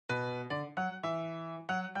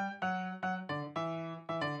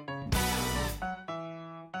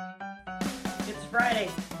Friday,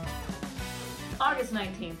 August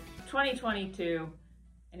 19th, 2022.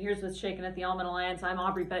 And here's what's shaking at the Almond Alliance. I'm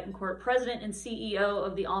Aubrey Betancourt, President and CEO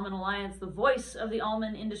of the Almond Alliance, the voice of the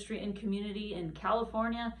almond industry and community in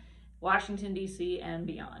California, Washington, D.C., and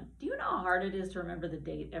beyond. Do you know how hard it is to remember the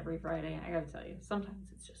date every Friday? I gotta tell you, sometimes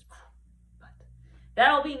it's just... But that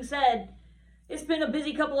all being said, it's been a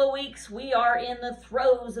busy couple of weeks. We are in the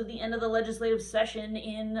throes of the end of the legislative session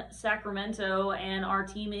in Sacramento, and our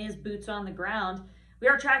team is boots on the ground. We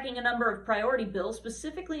are tracking a number of priority bills,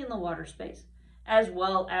 specifically in the water space, as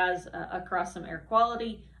well as across some air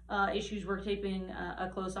quality issues we're keeping a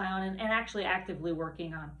close eye on and actually actively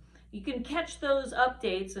working on. You can catch those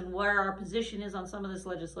updates and where our position is on some of this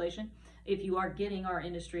legislation if you are getting our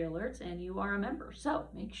industry alerts and you are a member. So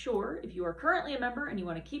make sure, if you are currently a member and you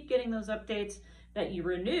want to keep getting those updates, that you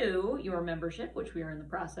renew your membership, which we are in the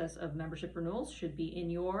process of membership renewals, should be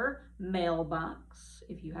in your mailbox.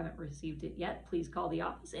 If you haven't received it yet, please call the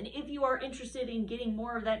office. And if you are interested in getting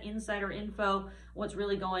more of that insider info, what's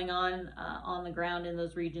really going on the ground in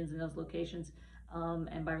those regions, in those locations,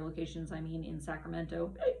 and by locations, I mean in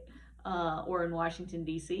Sacramento or in Washington,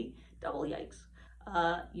 D.C., double yikes.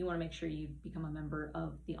 You want to make sure you become a member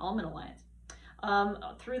of the Almond Alliance.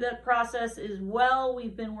 Through that process as well,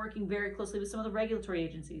 we've been working very closely with some of the regulatory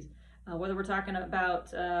agencies, whether we're talking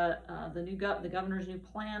about the governor's new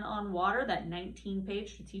plan on water, that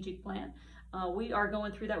 19-page strategic plan. We are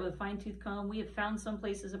going through that with a fine-tooth comb. We have found some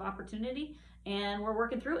places of opportunity, and we're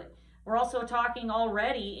working through it. We're also talking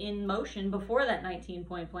already in motion before that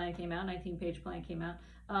 19-point plan came out, 19-page plan came out,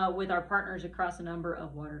 with our partners across a number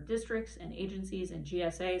of water districts and agencies and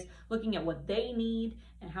GSAs, looking at what they need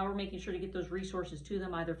and how we're making sure to get those resources to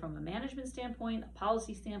them, either from a management standpoint, a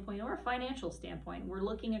policy standpoint, or a financial standpoint. We're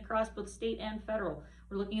looking across both state and federal.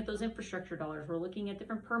 We're looking at those infrastructure dollars. We're looking at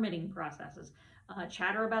different permitting processes.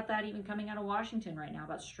 Chatter about that even coming out of Washington right now,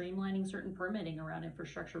 about streamlining certain permitting around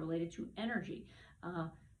infrastructure related to energy. I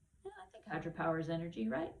think hydropower is energy,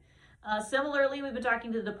 right? Similarly, we've been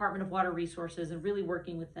talking to the Department of Water Resources and really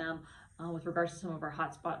working with them with regards to some of our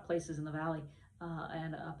hotspot places in the valley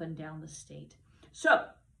and up and down the state. So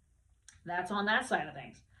that's on that side of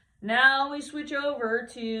things. Now we switch over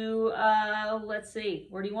to, let's see,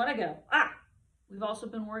 where do you want to go? We've also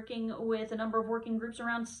been working with a number of working groups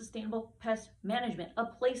around sustainable pest management, a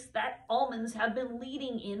place that almonds have been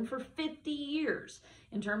leading in for 50 years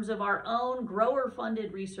in terms of our own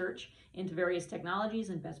grower-funded research into various technologies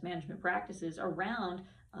and pest management practices around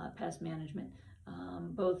pest management,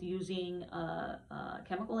 both using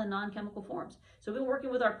chemical and non-chemical forms. So we've been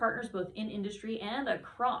working with our partners both in industry and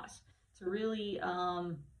across to really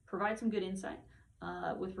provide some good insight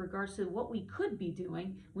with regards to what we could be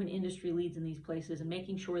doing when industry leads in these places and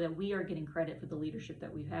making sure that we are getting credit for the leadership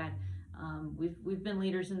that we've had. We've been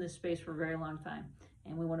leaders in this space for a very long time,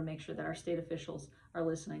 and we want to make sure that our state officials are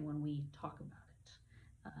listening when we talk about it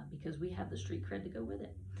because we have the street cred to go with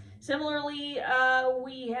it. Similarly,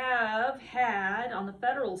 we have had on the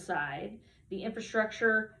federal side the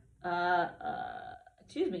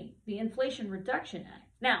the Inflation Reduction Act.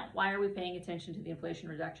 Now, why are we paying attention to the Inflation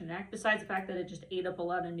Reduction Act? Besides the fact that it just ate up a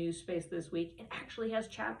lot of news space this week, it actually has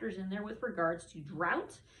chapters in there with regards to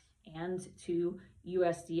drought and to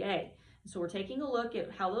USDA. So we're taking a look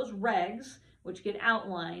at how those regs, which get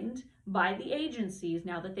outlined by the agencies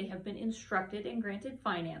now that they have been instructed and granted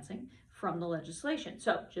financing from the legislation.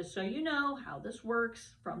 So just so you know how this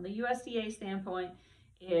works from the USDA standpoint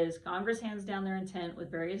is Congress hands down their intent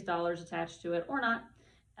with various dollars attached to it or not,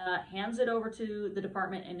 hands it over to the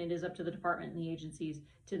department, and it is up to the department and the agencies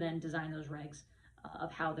to then design those regs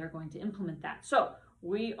of how they're going to implement that. So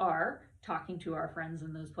we are talking to our friends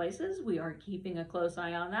in those places. We are keeping a close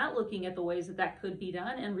eye on that, looking at the ways that that could be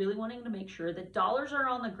done, and really wanting to make sure that dollars are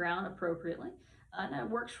on the ground appropriately, and that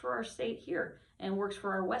works for our state here and works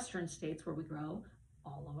for our western states where we grow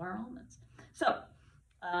all of our almonds. So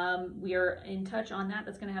we are in touch on that.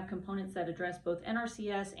 That's going to have components that address both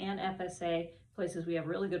NRCS and FSA, places we have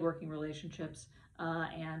really good working relationships,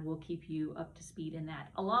 and we'll keep you up to speed in that.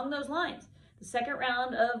 Along those lines, the second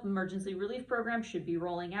round of emergency relief programs should be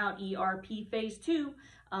rolling out. ERP Phase 2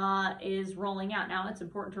 is rolling out. Now, it's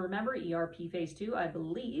important to remember ERP Phase 2, I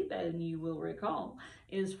believe, and you will recall,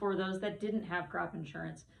 is for those that didn't have crop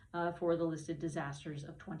insurance for the listed disasters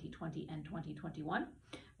of 2020 and 2021.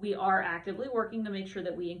 We are actively working to make sure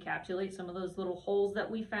that we encapsulate some of those little holes that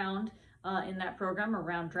we found in that program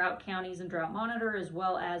around drought counties and drought monitor, as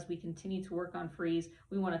well as we continue to work on freeze.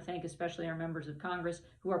 We want to thank especially our members of Congress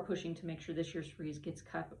who are pushing to make sure this year's freeze gets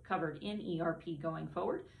covered in ERP going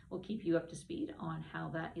forward. We'll keep you up to speed on how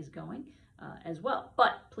that is going as well.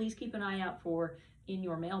 But please keep an eye out for in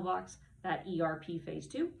your mailbox that ERP Phase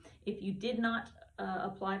 2. If you did not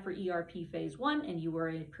apply for ERP Phase 1 and you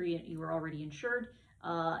were already insured,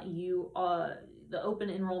 the open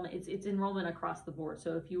enrollment, it's enrollment across the board.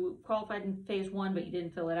 So if you qualified in Phase 1 but you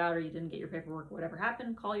didn't fill it out or you didn't get your paperwork, whatever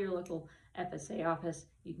happened, call your local FSA office.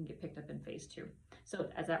 You can get picked up in Phase 2. So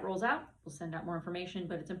as that rolls out, we'll send out more information,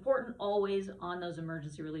 but it's important always on those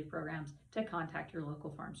emergency relief programs to contact your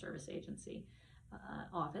local Farm Service Agency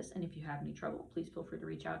office. And if you have any trouble, please feel free to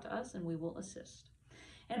reach out to us and we will assist.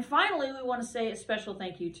 And finally, we want to say a special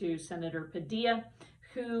thank you to Senator Padilla,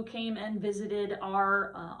 who came and visited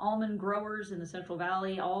our almond growers in the Central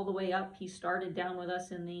Valley all the way up. He started down with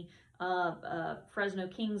us in the Fresno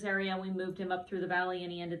Kings area. We moved him up through the valley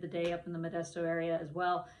and he ended the day up in the Modesto area as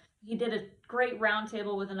well. He did a great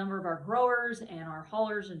roundtable with a number of our growers and our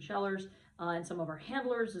haulers and shellers and some of our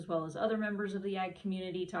handlers, as well as other members of the ag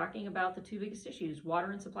community, talking about the two biggest issues,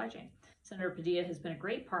 water and supply chain. Senator Padilla has been a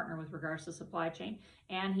great partner with regards to supply chain,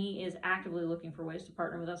 and he is actively looking for ways to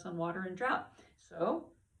partner with us on water and drought. So,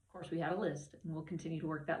 of course, we had a list, and we'll continue to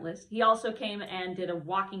work that list. He also came and did a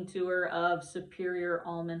walking tour of Superior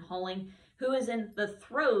Almond Hulling, who is in the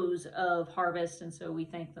throes of harvest, and so we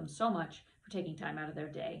thank them so much for taking time out of their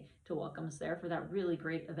day to welcome us there for that really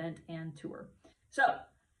great event and tour. So,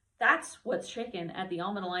 that's what's shaken at the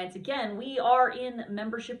Almond Alliance. Again, we are in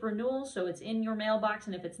membership renewal, so it's in your mailbox,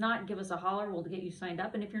 and if it's not, give us a holler. We'll get you signed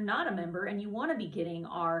up. And if you're not a member and you want to be getting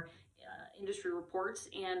our industry reports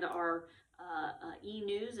and our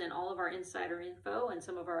e-news and all of our insider info and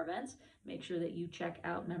some of our events, make sure that you check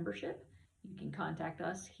out membership. You can contact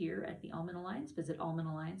us here at the Almond Alliance. Visit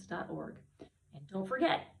almondalliance.org. And don't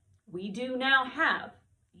forget, we do now have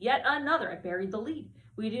yet another, I buried the lead.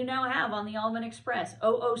 We do now have on the Almond Express,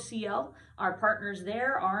 OOCL. Our partners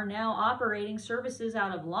there are now operating services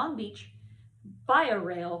out of Long Beach via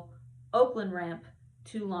rail, Oakland Ramp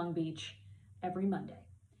to Long Beach every Monday.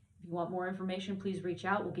 If you want more information, please reach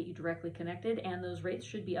out. We'll get you directly connected, and those rates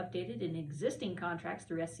should be updated in existing contracts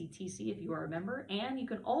through SCTC if you are a member, and you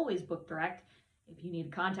can always book direct if you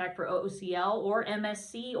need contact for OOCL or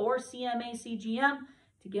MSC or CMA CGM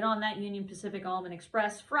to get on that Union Pacific Almond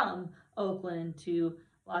Express from Oakland to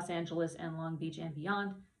Los Angeles and Long Beach and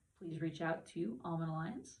beyond. Please reach out to Almond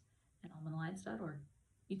Alliance and almondalliance.org.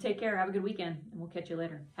 You take care, have a good weekend, and we'll catch you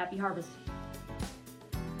later. Happy harvest.